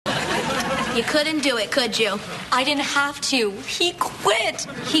You couldn't do it, could you? I didn't have to. He quit.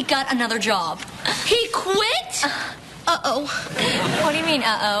 He got another job. He quit? Uh-oh. What do you mean,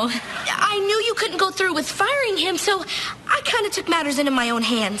 uh-oh? I knew you couldn't go through with firing him, so I kind of took matters into my own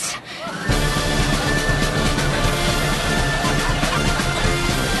hands.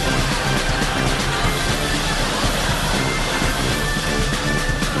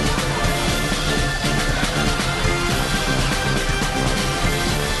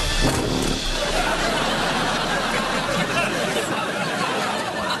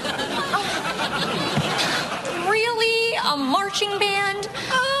 A marching band?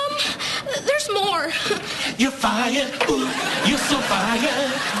 There's more. You're fired, ooh, you're so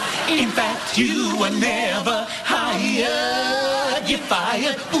fired. In fact, you were never hired. You're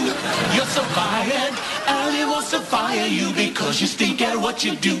fired, ooh, you're so fired. Allie wants to fire you because you stink at what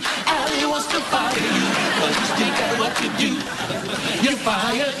you do. Allie wants to fire you because you stink at what you do. You're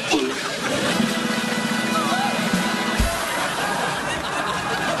fired, ooh.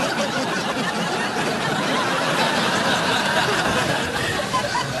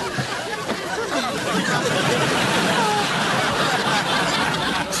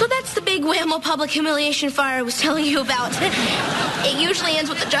 So that's the big whammo public humiliation fire I was telling you about. It usually ends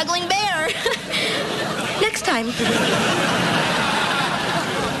with a juggling bear. Next time.